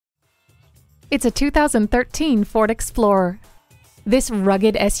It's a 2013 Ford Explorer. This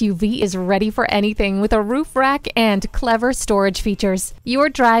rugged SUV is ready for anything with a roof rack and clever storage features. Your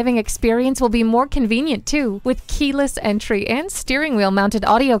driving experience will be more convenient too, with keyless entry and steering wheel mounted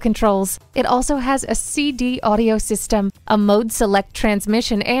audio controls. It also has a CD audio system, a mode select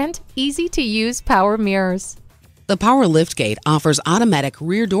transmission, and easy-to-use power mirrors. The power liftgate offers automatic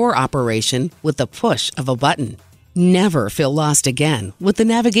rear door operation with the push of a button. Never feel lost again with the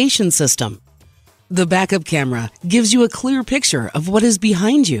navigation system. The backup camera gives you a clear picture of what is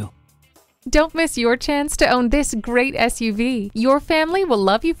behind you. Don't miss your chance to own this great SUV. Your family will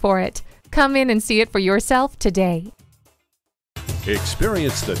love you for it. Come in and see it for yourself today.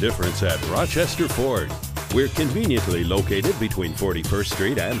 Experience the difference at Rochester Ford. We're conveniently located between 41st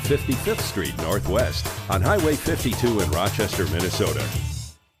Street and 55th Street Northwest on Highway 52 in Rochester, Minnesota.